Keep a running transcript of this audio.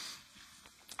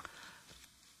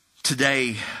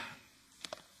Today,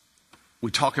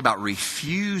 we talk about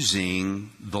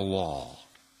refusing the law.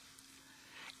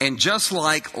 And just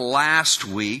like last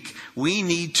week, we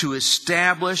need to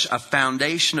establish a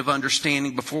foundation of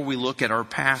understanding before we look at our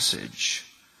passage.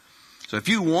 So if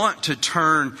you want to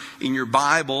turn in your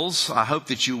Bibles, I hope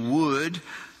that you would,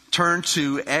 turn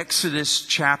to Exodus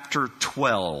chapter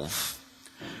 12.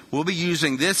 We'll be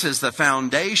using this as the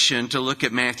foundation to look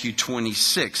at Matthew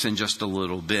 26 in just a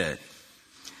little bit.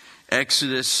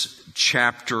 Exodus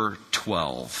chapter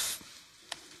 12.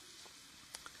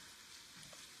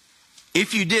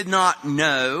 If you did not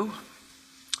know,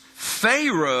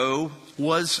 Pharaoh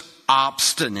was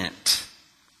obstinate.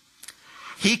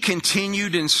 He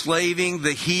continued enslaving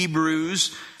the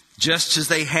Hebrews just as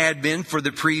they had been for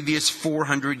the previous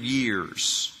 400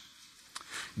 years.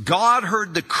 God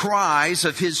heard the cries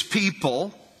of His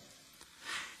people,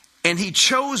 and He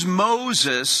chose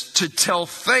Moses to tell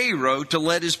Pharaoh to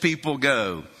let His people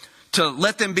go, to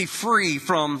let them be free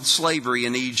from slavery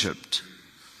in Egypt.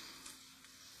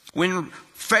 When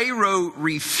Pharaoh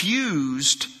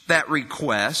refused that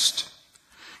request,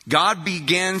 God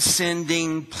began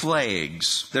sending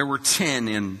plagues. There were 10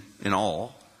 in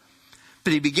all.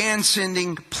 But He began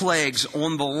sending plagues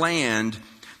on the land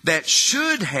that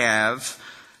should have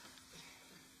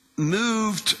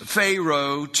moved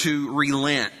Pharaoh to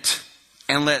relent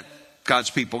and let God's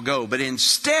people go. But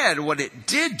instead, what it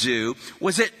did do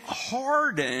was it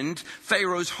hardened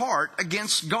Pharaoh's heart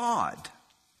against God.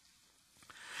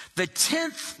 The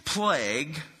 10th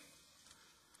plague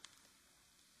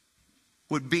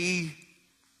would be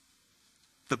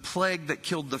the plague that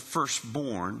killed the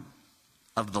firstborn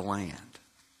of the land,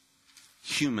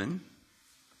 human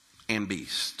and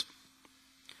beast.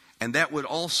 And that would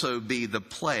also be the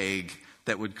plague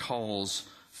that would cause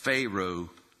Pharaoh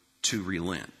to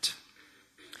relent.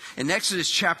 In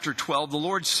Exodus chapter 12, the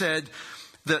Lord said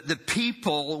that the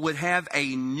people would have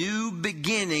a new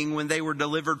beginning when they were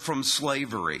delivered from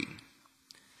slavery.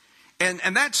 And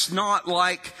that's not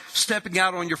like stepping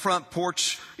out on your front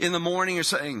porch in the morning and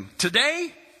saying,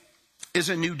 today is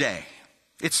a new day.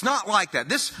 It's not like that.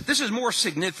 This is more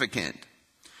significant.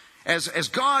 As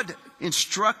God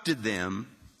instructed them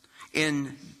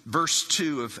in verse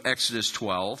 2 of Exodus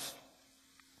 12,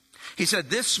 He said,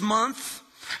 "This month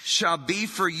shall be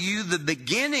for you the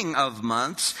beginning of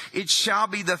months. It shall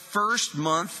be the first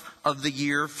month of the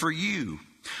year for you."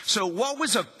 So what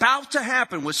was about to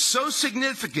happen was so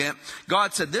significant,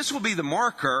 God said, this will be the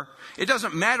marker. It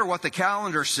doesn't matter what the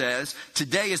calendar says.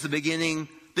 Today is the beginning.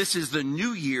 This is the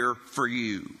new year for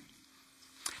you.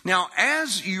 Now,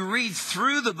 as you read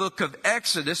through the book of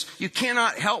Exodus, you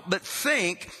cannot help but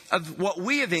think of what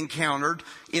we have encountered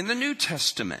in the New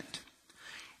Testament.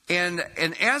 And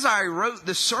as I wrote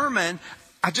the sermon,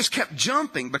 I just kept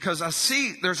jumping because I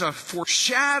see there's a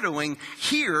foreshadowing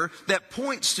here that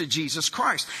points to Jesus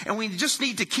Christ. And we just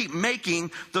need to keep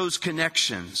making those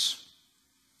connections.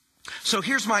 So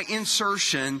here's my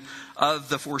insertion of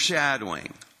the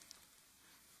foreshadowing.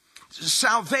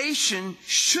 Salvation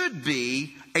should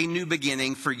be a new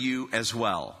beginning for you as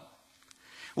well.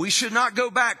 We should not go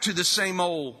back to the same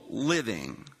old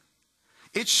living.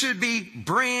 It should be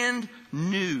brand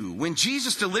new. When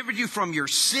Jesus delivered you from your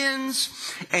sins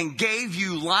and gave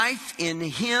you life in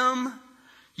Him,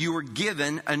 you were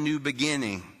given a new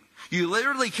beginning. You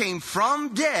literally came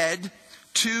from dead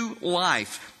to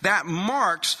life. That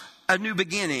marks a new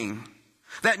beginning.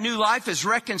 That new life is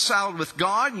reconciled with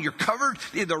God, and you're covered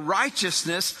in the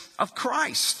righteousness of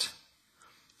Christ.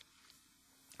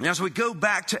 Now, as we go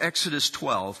back to Exodus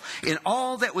 12, in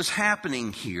all that was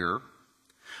happening here,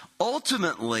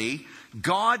 ultimately,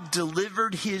 God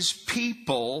delivered His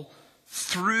people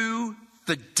through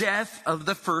the death of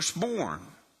the firstborn.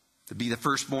 To be the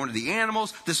firstborn of the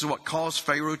animals, this is what caused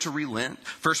Pharaoh to relent.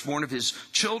 Firstborn of his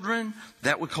children,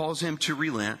 that would cause him to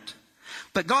relent.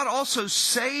 But God also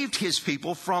saved His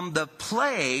people from the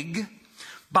plague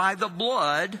by the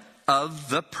blood of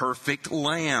the perfect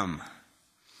Lamb.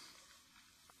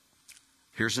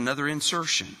 Here's another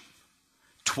insertion.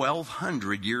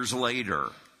 1,200 years later,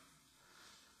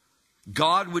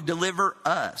 God would deliver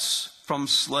us from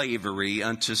slavery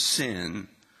unto sin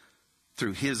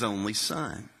through His only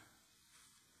Son.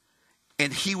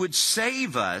 And He would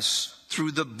save us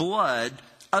through the blood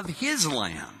of His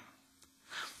Lamb.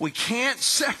 We can't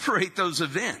separate those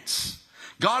events.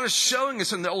 God is showing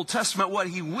us in the Old Testament what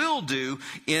He will do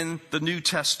in the New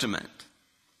Testament.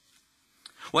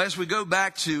 Well, as we go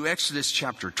back to Exodus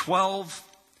chapter 12,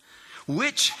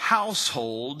 which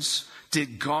households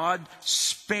did God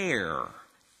spare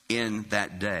in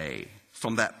that day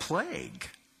from that plague?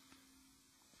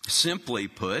 Simply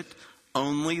put,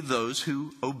 only those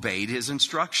who obeyed his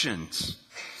instructions.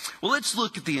 Well, let's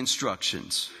look at the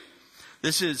instructions.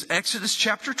 This is Exodus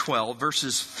chapter 12,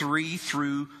 verses 3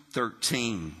 through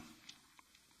 13.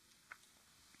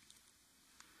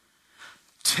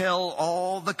 Tell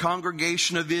all the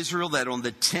congregation of Israel that on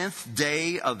the 10th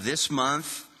day of this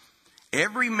month,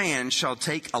 every man shall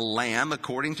take a lamb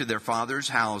according to their father's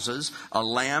houses, a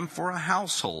lamb for a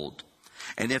household.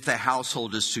 And if the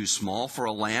household is too small for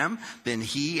a lamb, then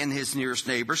he and his nearest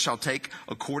neighbor shall take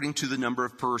according to the number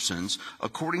of persons.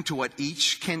 According to what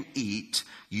each can eat,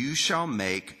 you shall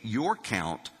make your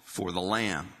count for the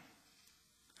lamb.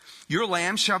 Your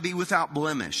lamb shall be without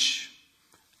blemish,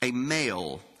 a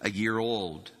male, a year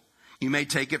old. You may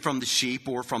take it from the sheep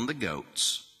or from the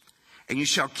goats. And you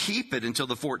shall keep it until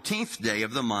the 14th day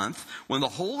of the month, when the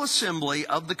whole assembly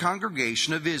of the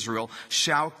congregation of Israel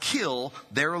shall kill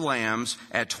their lambs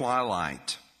at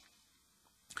twilight.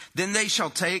 Then they shall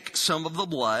take some of the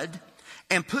blood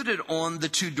and put it on the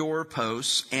 2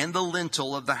 doorposts and the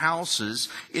lintel of the houses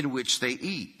in which they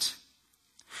eat.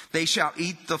 They shall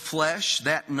eat the flesh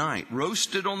that night,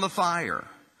 roasted on the fire.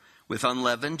 With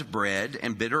unleavened bread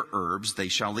and bitter herbs they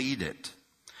shall eat it.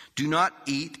 Do not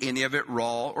eat any of it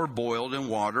raw or boiled in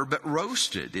water, but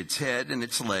roasted, its head and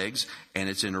its legs and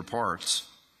its inner parts.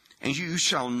 And you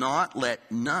shall let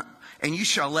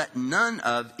none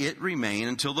of it remain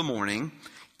until the morning.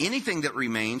 Anything that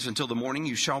remains until the morning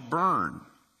you shall burn.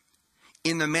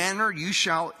 In the manner you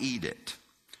shall eat it,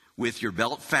 with your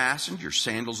belt fastened, your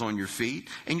sandals on your feet,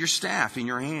 and your staff in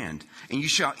your hand. And you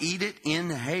shall eat it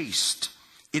in haste.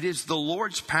 It is the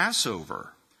Lord's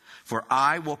Passover. For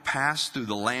I will pass through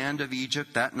the land of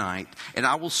Egypt that night, and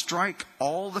I will strike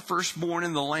all the firstborn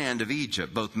in the land of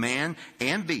Egypt, both man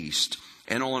and beast.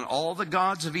 And on all the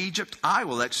gods of Egypt I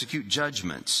will execute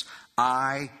judgments.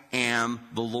 I am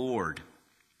the Lord.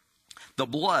 The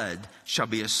blood shall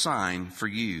be a sign for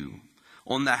you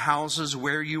on the houses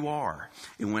where you are.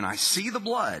 And when I see the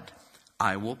blood,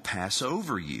 I will pass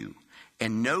over you.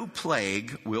 And no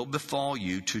plague will befall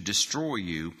you to destroy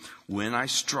you when I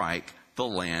strike the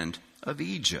land of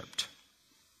Egypt.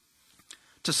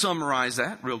 To summarize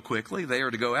that real quickly, they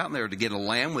are to go out and they are to get a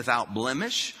lamb without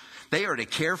blemish. They are to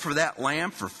care for that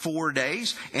lamb for 4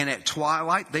 days. And at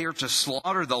twilight, they are to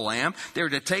slaughter the lamb. They are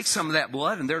to take some of that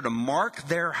blood and they're to mark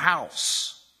their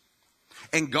house.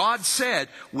 And God said,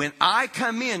 when I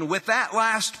come in with that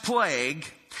last plague,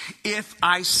 if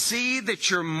I see that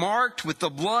you're marked with the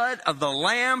blood of the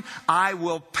lamb, I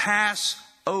will pass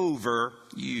over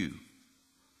you.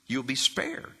 You'll be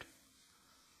spared.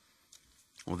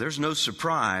 Well, there's no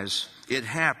surprise. It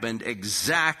happened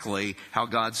exactly how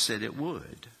God said it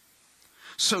would.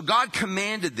 So God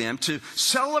commanded them to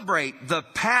celebrate the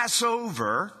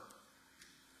Passover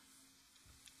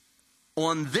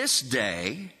on this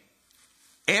day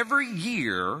every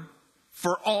year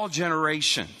for all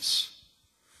generations,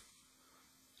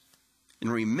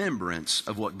 in remembrance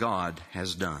of what God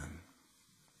has done.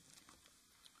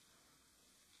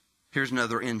 Here's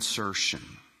another insertion.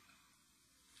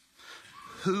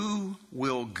 Who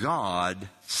will God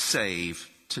save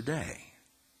today?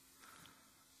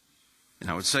 And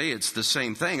I would say it's the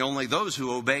same thing, only those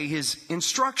who obey his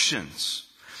instructions.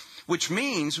 Which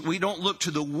means we don't look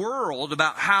to the world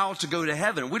about how to go to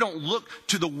heaven. We don't look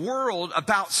to the world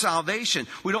about salvation.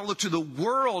 We don't look to the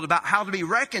world about how to be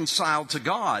reconciled to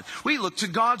God. We look to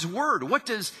God's word. What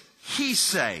does he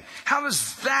say? How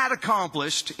is that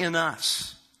accomplished in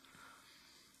us?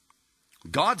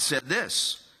 God said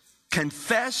this,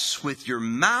 confess with your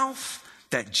mouth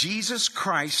that Jesus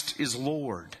Christ is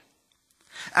Lord.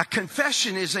 A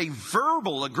confession is a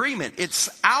verbal agreement. It's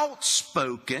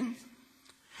outspoken.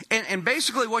 And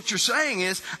basically what you're saying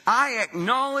is, I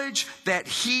acknowledge that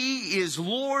he is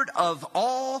Lord of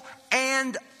all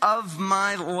and of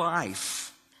my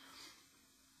life.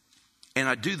 And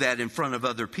I do that in front of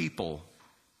other people,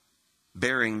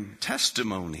 bearing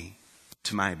testimony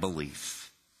to my belief.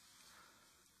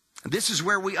 This is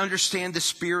where we understand the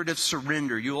spirit of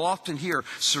surrender. You'll often hear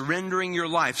surrendering your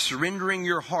life, surrendering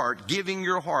your heart,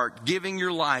 giving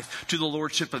your life to the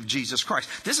Lordship of Jesus Christ.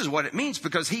 This is what it means,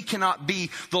 because he cannot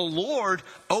be the Lord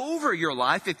over your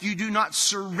life if you do not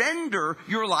surrender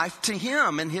your life to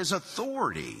him and his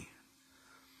authority.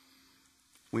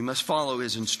 We must follow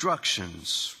his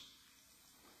instructions.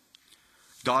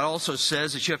 God also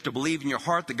says that you have to believe in your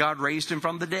heart that God raised him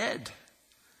from the dead.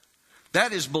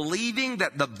 That is believing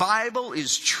that the Bible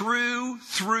is true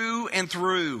through and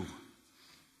through.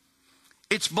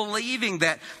 It's believing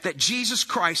that Jesus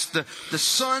Christ, the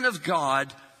Son of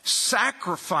God,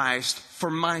 sacrificed for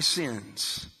my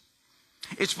sins.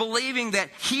 It's believing that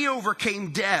he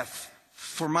overcame death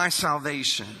for my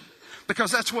salvation.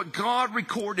 Because that's what God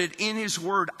recorded in His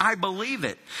Word. I believe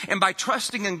it. And by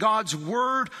trusting in God's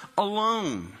Word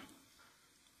alone,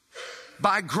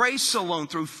 by grace alone,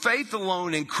 through faith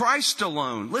alone, in Christ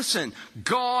alone, listen,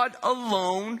 God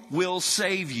alone will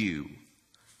save you.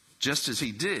 Just as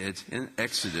He did in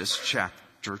Exodus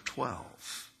chapter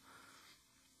 12.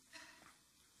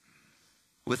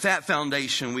 With that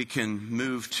foundation, we can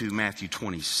move to Matthew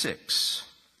 26.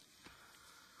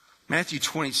 Matthew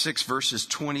 26, verses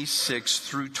 26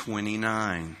 through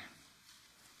 29.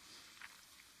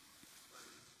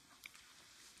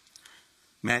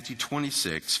 Matthew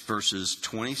 26, verses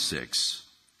 26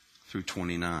 through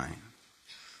 29.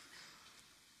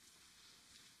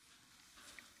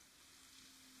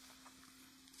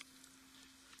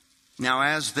 Now,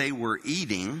 as they were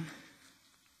eating,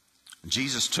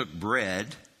 Jesus took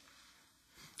bread,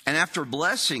 and after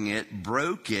blessing it,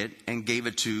 broke it and gave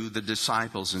it to the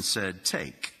disciples and said,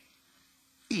 "Take,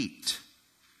 eat.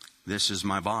 This is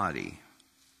my body."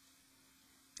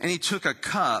 And He took a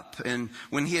cup, and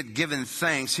when He had given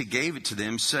thanks, He gave it to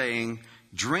them, saying,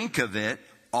 "Drink of it,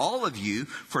 all of you,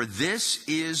 for this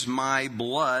is my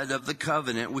blood of the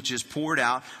covenant, which is poured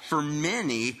out for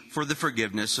many for the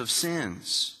forgiveness of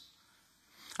sins.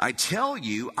 I tell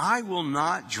you, I will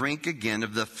not drink again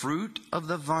of the fruit of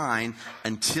the vine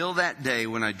until that day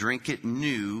when I drink it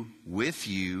new with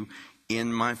you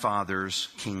in my Father's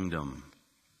kingdom."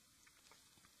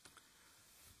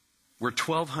 We're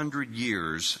 1,200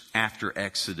 years after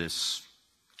Exodus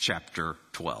chapter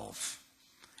 12,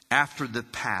 after the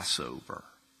Passover.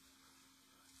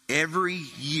 Every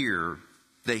year,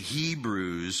 the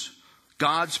Hebrews,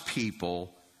 God's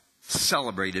people,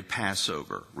 celebrated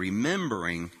Passover,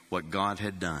 remembering what God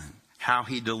had done, how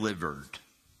He delivered.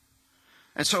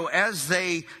 And so as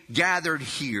they gathered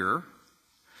here,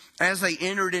 as they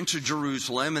entered into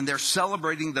Jerusalem, and they're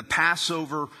celebrating the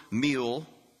Passover meal,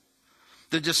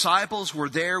 the disciples were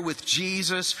there with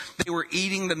Jesus. They were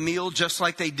eating the meal just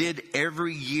like they did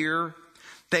every year.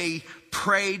 They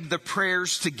prayed the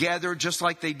prayers together just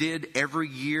like they did every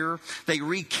year. They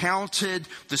recounted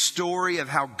the story of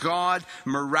how God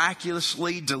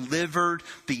miraculously delivered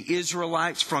the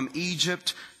Israelites from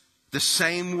Egypt the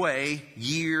same way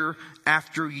year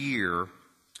after year.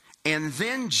 And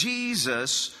then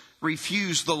Jesus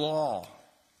refused the law.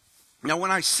 Now,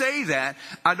 when I say that,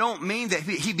 I don't mean that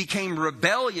He became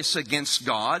rebellious against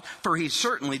God, for He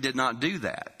certainly did not do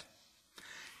that.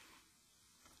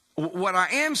 What I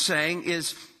am saying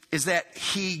is that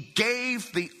He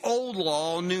gave the old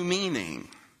law new meaning.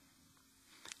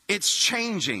 It's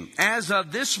changing. As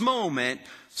of this moment,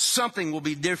 something will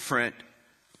be different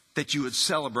that you would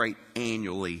celebrate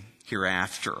annually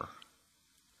hereafter.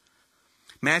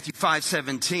 Matthew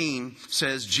 5:17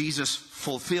 says Jesus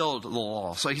fulfilled the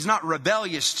law. So He's not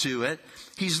rebellious to it.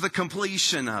 He's the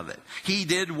completion of it. He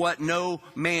did what no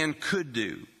man could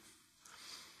do.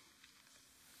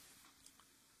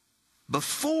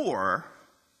 Before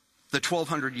the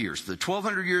 1,200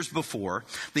 years before,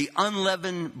 the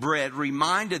unleavened bread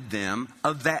reminded them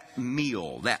of that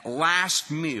meal, that last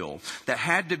meal that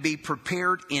had to be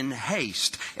prepared in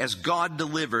haste as God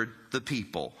delivered the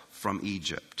people from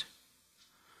Egypt.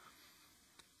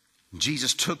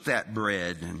 Jesus took that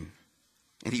bread and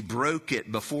He broke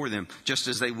it before them, just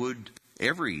as they would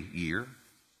every year.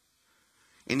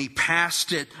 And He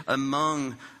passed it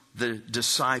among the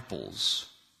disciples.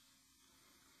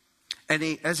 And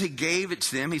as He gave it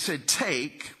to them, He said,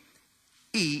 "Take,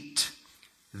 eat,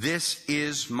 this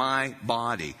is my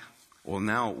body." Well,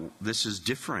 now this is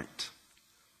different.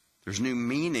 There's new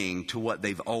meaning to what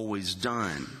they've always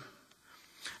done.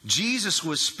 Jesus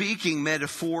was speaking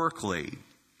metaphorically,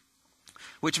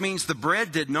 which means the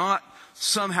bread did not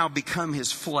somehow become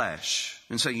His flesh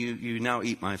and say, you now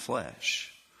eat my flesh.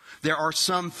 There are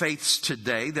some faiths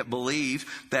today that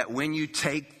believe that when you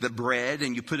take the bread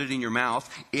and you put it in your mouth,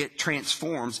 it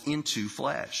transforms into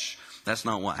flesh. That's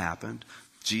not what happened.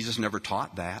 Jesus never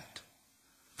taught that,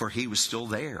 for He was still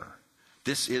there.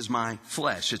 This is my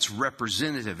flesh. It's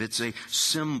representative. It's a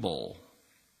symbol.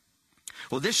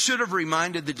 Well, this should have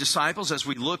reminded the disciples, as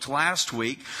we looked last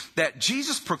week, that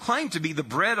Jesus proclaimed to be the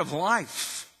bread of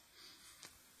life.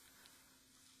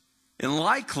 And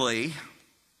likely,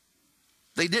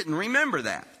 they didn't remember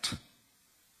that.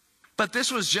 But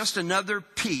this was just another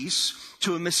piece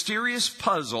to a mysterious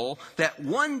puzzle that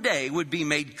one day would be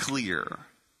made clear.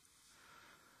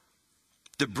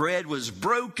 The bread was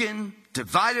broken,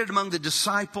 divided among the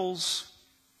disciples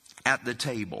at the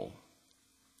table.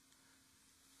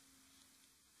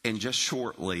 And just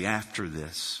shortly after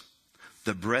this,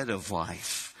 the bread of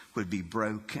life would be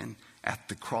broken at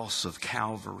the cross of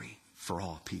Calvary for for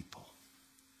all people.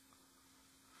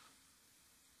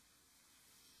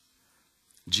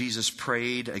 Jesus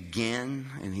prayed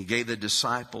again, and he gave the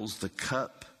disciples the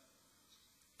cup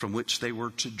from which they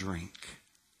were to drink.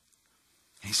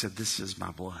 He said, "This is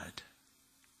my blood."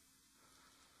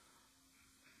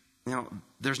 Now,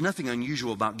 there's nothing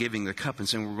unusual about giving the cup and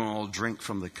saying we're going to all drink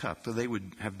from the cup. They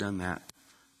would have done that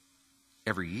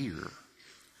every year.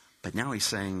 But now he's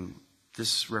saying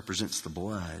this represents the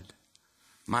blood,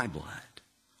 my blood,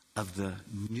 of the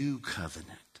new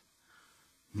covenant.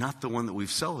 Not the one that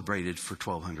we've celebrated for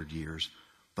 1,200 years,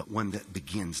 but one that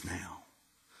begins now.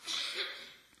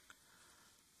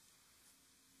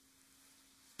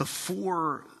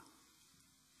 Before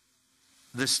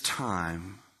this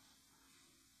time,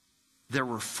 there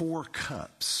were 4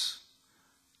 cups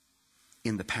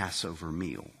in the Passover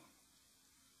meal.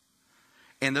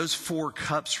 And those 4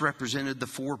 cups represented the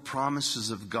 4 promises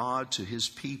of God to his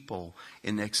people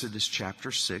in Exodus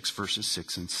chapter 6, verses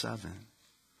 6 and 7.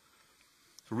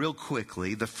 Real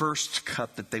quickly, the first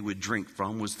cup that they would drink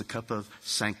from was the cup of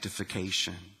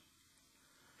sanctification.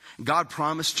 God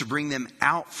promised to bring them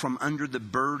out from under the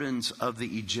burdens of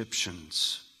the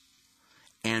Egyptians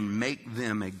and make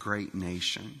them a great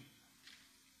nation.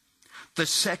 The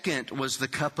second was the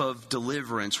cup of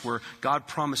deliverance, where God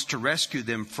promised to rescue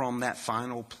them from that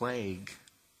final plague.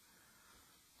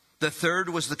 The third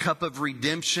was the cup of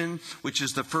redemption, which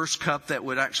is the first cup that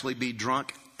would actually be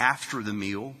drunk after the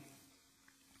meal.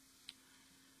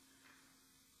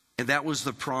 And that was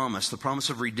the promise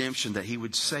of redemption, that he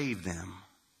would save them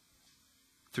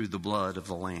through the blood of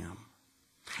the Lamb.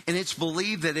 And it's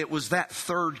believed that it was that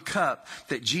third cup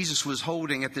that Jesus was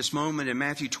holding at this moment in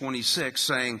Matthew 26,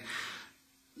 saying,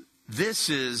 "This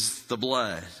is the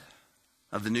blood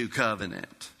of the new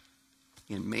covenant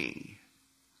in me."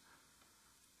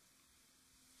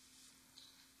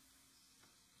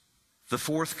 The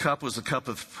fourth cup was the cup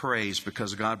of praise,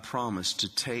 because God promised to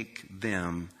take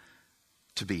them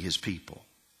to be his people.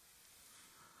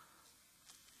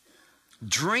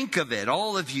 "Drink of it,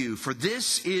 all of you, for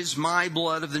this is my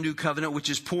blood of the new covenant, which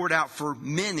is poured out for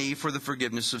many for the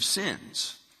forgiveness of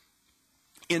sins."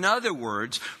 In other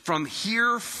words, from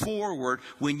here forward,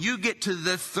 when you get to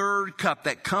the third cup,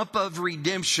 that cup of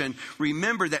redemption,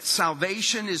 remember that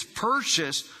salvation is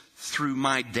purchased through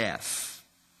my death.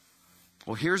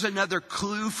 Well, here's another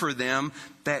clue for them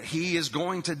that he is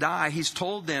going to die. He's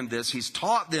told them this. He's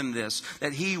taught them this,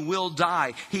 that he will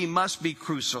die. He must be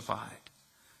crucified.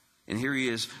 And here he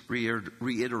is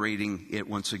reiterating it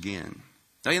once again.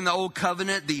 Now, in the Old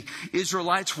Covenant, the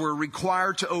Israelites were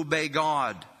required to obey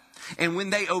God. And when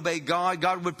they obeyed God,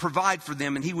 God would provide for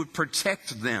them and he would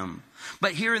protect them.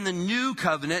 But here in the New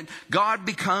Covenant, God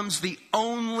becomes the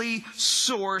only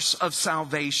source of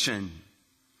salvation,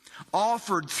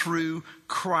 offered through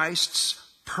Christ's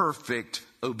perfect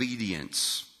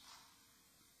obedience.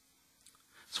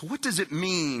 So what does it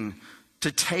mean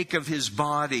to take of his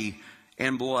body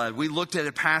and blood? We looked at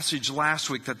a passage last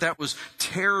week that was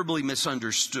terribly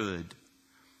misunderstood.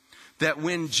 That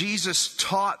when Jesus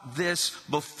taught this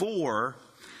before,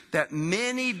 that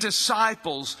many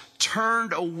disciples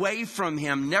turned away from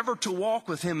him, never to walk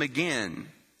with him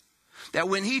again. That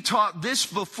when he taught this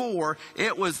before,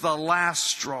 it was the last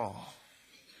straw.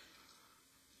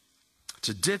 It's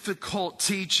a difficult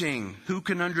teaching. Who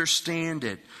can understand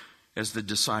it? As the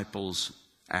disciples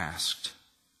asked.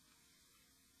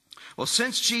 Well,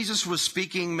 since Jesus was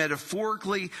speaking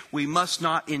metaphorically, we must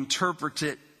not interpret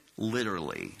it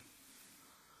literally.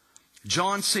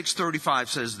 John 6:35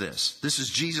 says this. This is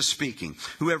Jesus speaking.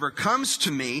 "Whoever comes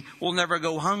to me will never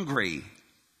go hungry,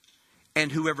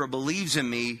 and whoever believes in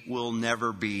me will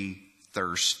never be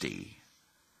thirsty.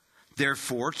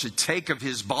 Therefore, to take of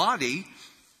his body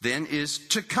then is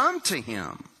to come to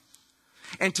him.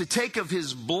 And to take of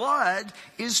his blood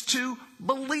is to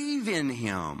believe in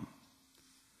him."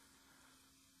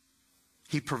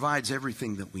 He provides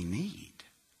everything that we need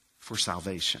for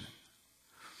salvation.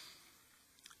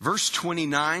 Verse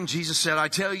 29, Jesus said, "I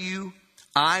tell you,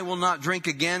 I will not drink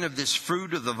again of this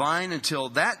fruit of the vine until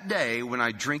that day when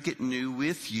I drink it new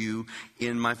with you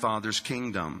in my Father's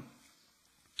kingdom."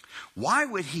 Why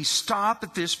would he stop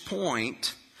at this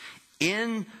point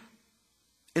in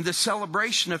the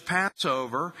celebration of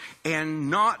Passover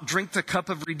and not drink the cup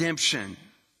of redemption?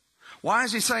 Why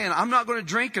is he saying, "I'm not going to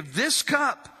drink of this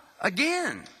cup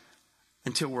again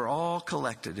until we're all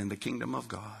collected in the kingdom of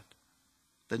God,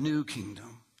 the new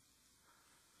kingdom"?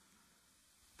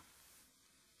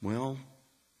 Well,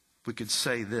 we could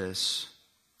say this,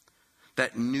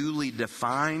 that newly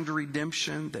defined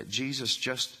redemption that Jesus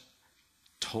just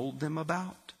told them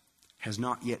about has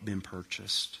not yet been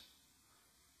purchased.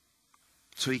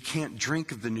 So he can't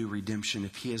drink of the new redemption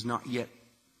if he has not yet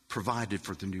provided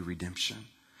for the new redemption,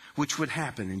 which would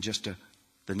happen in just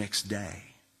the next day.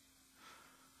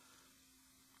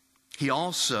 He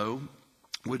also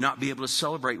would not be able to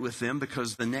celebrate with them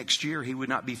because the next year he would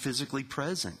not be physically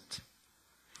present.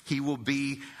 He will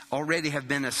already have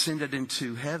been ascended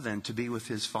into heaven to be with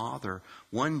his Father,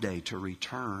 one day to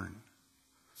return.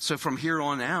 So from here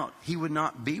on out, he would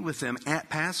not be with them at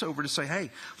Passover to say,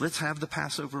 hey, let's have the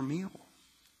Passover meal.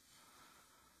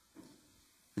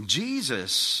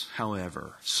 Jesus,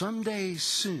 however, someday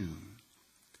soon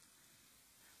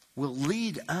will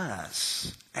lead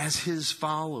us as his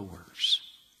followers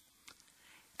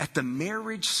at the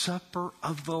marriage supper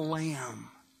of the Lamb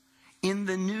in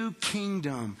the new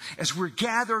kingdom. As we're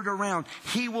gathered around,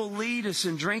 he will lead us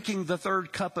in drinking the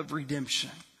third cup of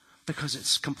redemption because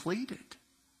it's completed.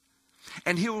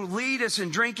 And he will lead us in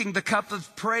drinking the cup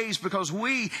of praise because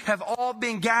we have all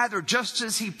been gathered just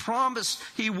as he promised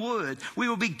he would. We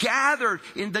will be gathered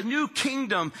in the new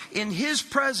kingdom in his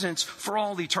presence for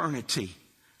all eternity.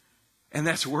 And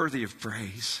that's worthy of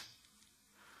praise.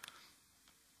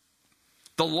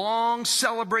 The long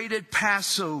celebrated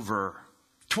Passover,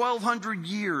 1,200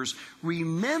 years,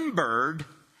 remembered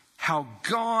how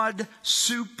God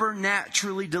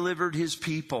supernaturally delivered his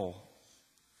people.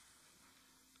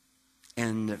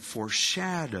 And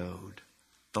foreshadowed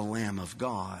the Lamb of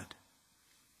God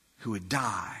who would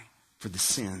die for the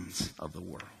sins of the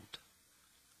world.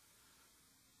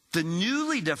 The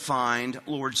newly defined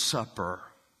Lord's Supper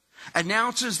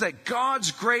announces that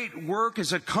God's great work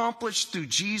is accomplished through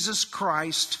Jesus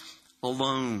Christ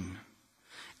alone.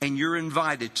 And you're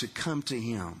invited to come to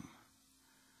him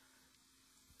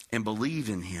and believe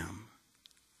in him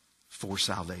for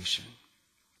salvation.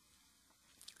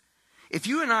 If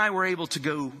you and I were able to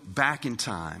go back in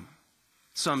time,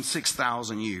 some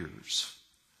 6,000 years,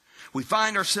 we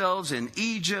find ourselves in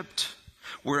Egypt.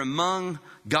 We're among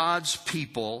God's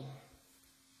people.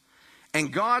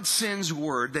 And God sends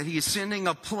word that he is sending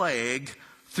a plague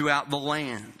throughout the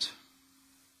land.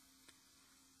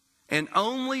 And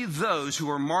only those who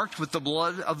are marked with the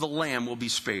blood of the Lamb will be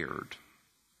spared.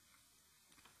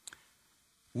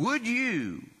 Would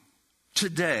you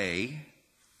today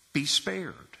be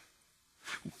spared?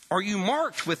 Are you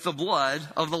marked with the blood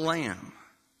of the Lamb?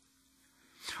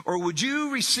 Or would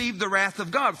you receive the wrath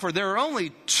of God? For there are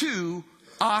only two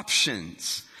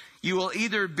options. You will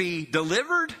either be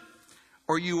delivered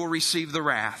or you will receive the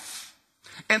wrath.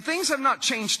 And things have not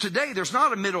changed today. There's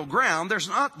not a middle ground. There's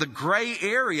not the gray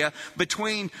area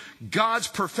between God's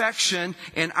perfection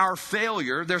and our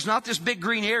failure. There's not this big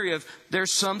green area of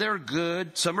there's some that are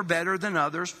good, some are better than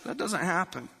others. That doesn't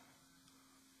happen.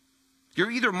 You're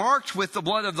either marked with the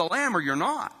blood of the Lamb or you're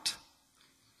not.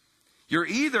 You're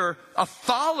either a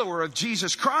follower of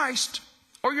Jesus Christ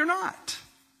or you're not.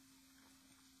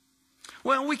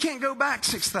 Well, we can't go back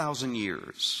 6,000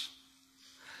 years.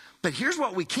 But here's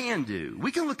what we can do.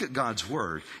 We can look at God's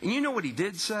word. And you know what he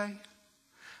did say?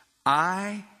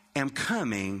 I am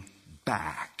coming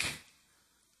back.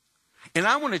 And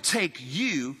I want to take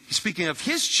you, speaking of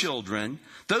his children,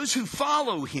 those who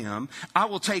follow him, I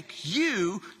will take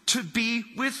you to be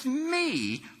with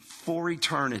me for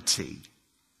eternity.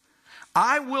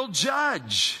 I will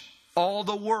judge all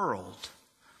the world.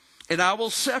 And I will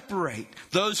separate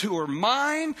those who are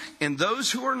mine and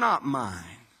those who are not mine.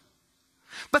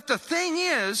 But the thing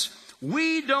is,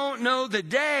 we don't know the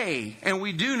day and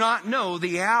we do not know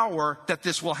the hour that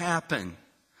this will happen.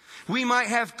 We might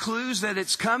have clues that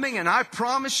it's coming, and I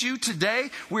promise you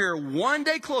today, we're one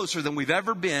day closer than we've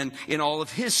ever been in all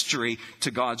of history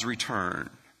to God's return.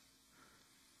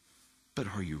 But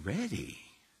are you ready?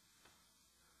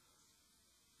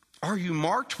 Are you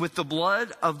marked with the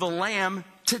blood of the Lamb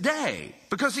today?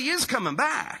 Because he is coming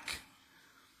back.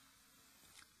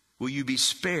 Will you be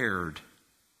spared?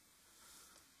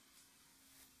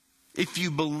 If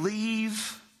you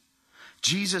believe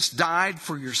Jesus died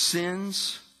for your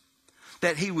sins,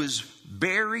 that he was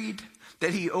buried, that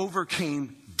he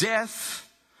overcame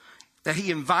death, that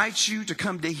he invites you to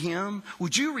come to him,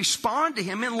 would you respond to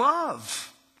him in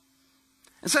love?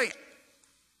 And say,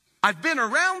 I've been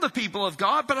around the people of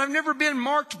God, but I've never been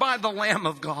marked by the Lamb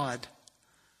of God.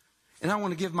 And I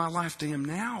want to give my life to him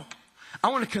now. I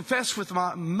want to confess with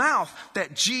my mouth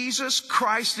that Jesus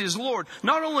Christ is Lord.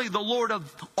 Not only the Lord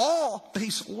of all, but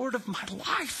he's Lord of my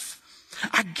life.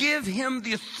 I give him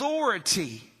the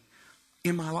authority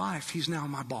in my life. He's now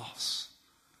my boss.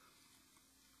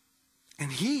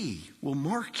 And he will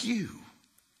mark you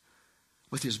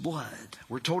with his blood.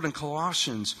 We're told in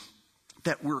Colossians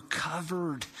that we're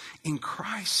covered in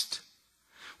Christ.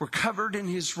 We're covered in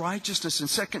his righteousness. In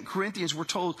 2 Corinthians, we're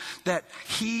told that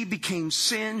he became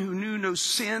sin who knew no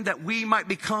sin, that we might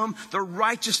become the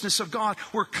righteousness of God.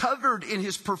 We're covered in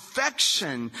his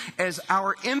perfection as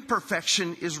our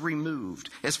imperfection is removed,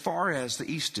 as far as the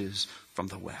east is from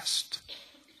the west.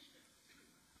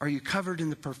 Are you covered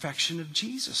in the perfection of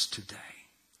Jesus today?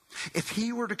 If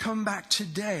he were to come back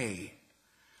today,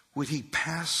 would he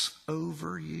pass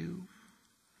over you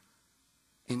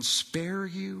and spare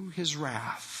you his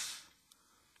wrath?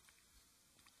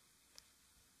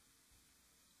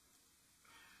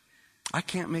 I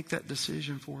can't make that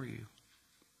decision for you.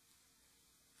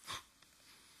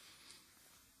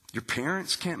 Your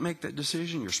parents can't make that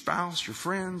decision. Your spouse, your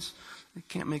friends, they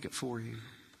can't make it for you.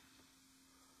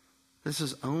 This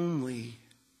is only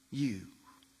you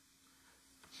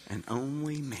and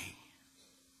only me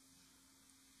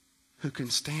who can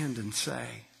stand and say,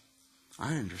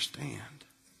 I understand.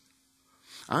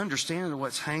 I understand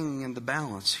what's hanging in the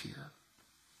balance here.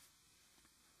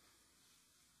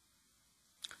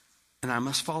 And I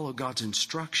must follow God's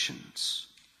instructions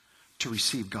to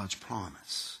receive God's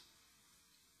promise.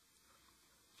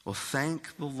 Well,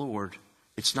 thank the Lord,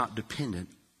 it's not dependent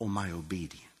on my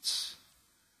obedience,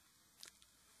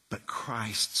 but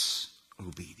Christ's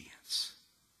obedience.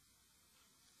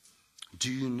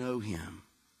 Do you know him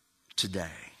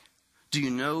today? Do you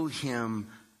know him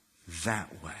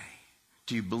that way?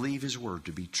 Do you believe his word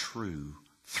to be true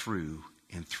through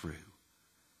and through?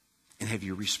 And have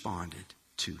you responded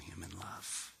to him in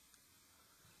love?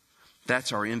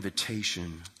 That's our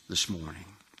invitation this morning.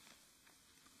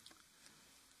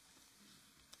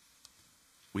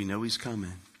 We know he's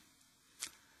coming.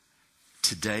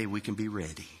 Today we can be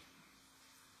ready.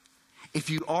 If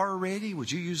you are ready,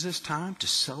 would you use this time to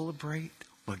celebrate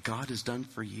what God has done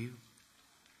for you?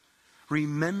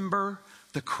 Remember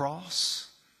the cross.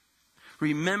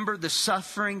 Remember the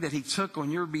suffering that he took on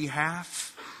your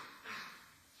behalf.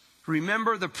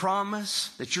 Remember the promise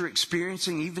that you're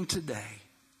experiencing even today.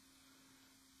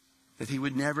 That he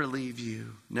would never leave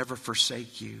you, never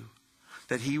forsake you.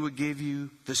 That he would give you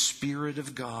the Spirit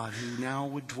of God who now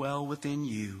would dwell within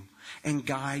you and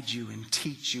guide you and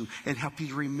teach you and help you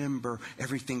to remember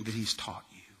everything that he's taught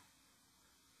you.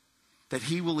 That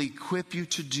he will equip you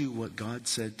to do what God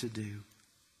said to do.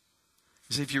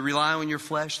 Because if you rely on your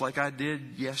flesh like I did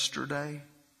yesterday,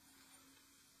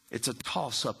 it's a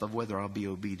toss-up of whether I'll be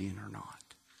obedient or not.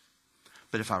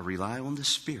 But if I rely on the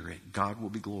Spirit, God will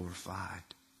be glorified.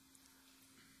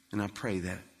 And I pray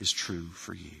that is true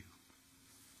for you.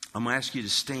 I'm going to ask you to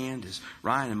stand as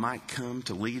Ryan and Mike come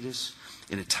to lead us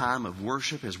in a time of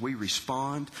worship as we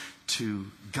respond to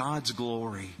God's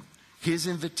glory, his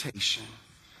invitation.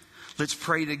 Let's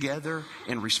pray together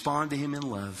and respond to him in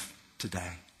love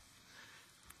today.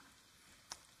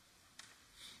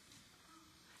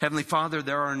 Heavenly Father,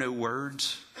 there are no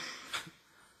words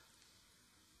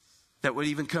that would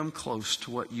even come close to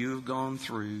what you have gone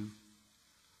through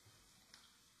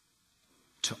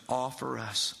to offer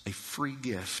us a free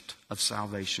gift of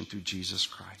salvation through Jesus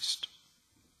Christ.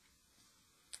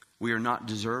 We are not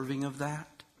deserving of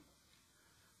that.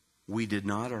 We did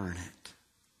not earn it.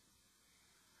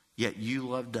 Yet you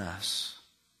loved us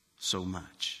so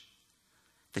much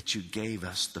that you gave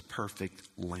us the perfect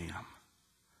Lamb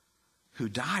who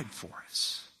died for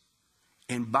us.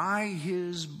 And by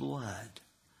his blood,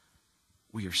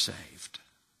 we are saved.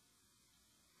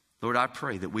 Lord, I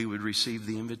pray that we would receive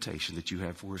the invitation that you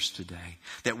have for us today.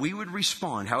 That we would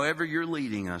respond however you're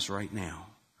leading us right now.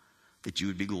 That you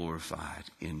would be glorified.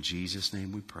 In Jesus'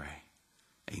 name we pray.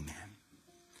 Amen.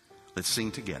 Let's sing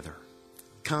together.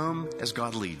 Come as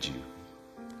God leads you.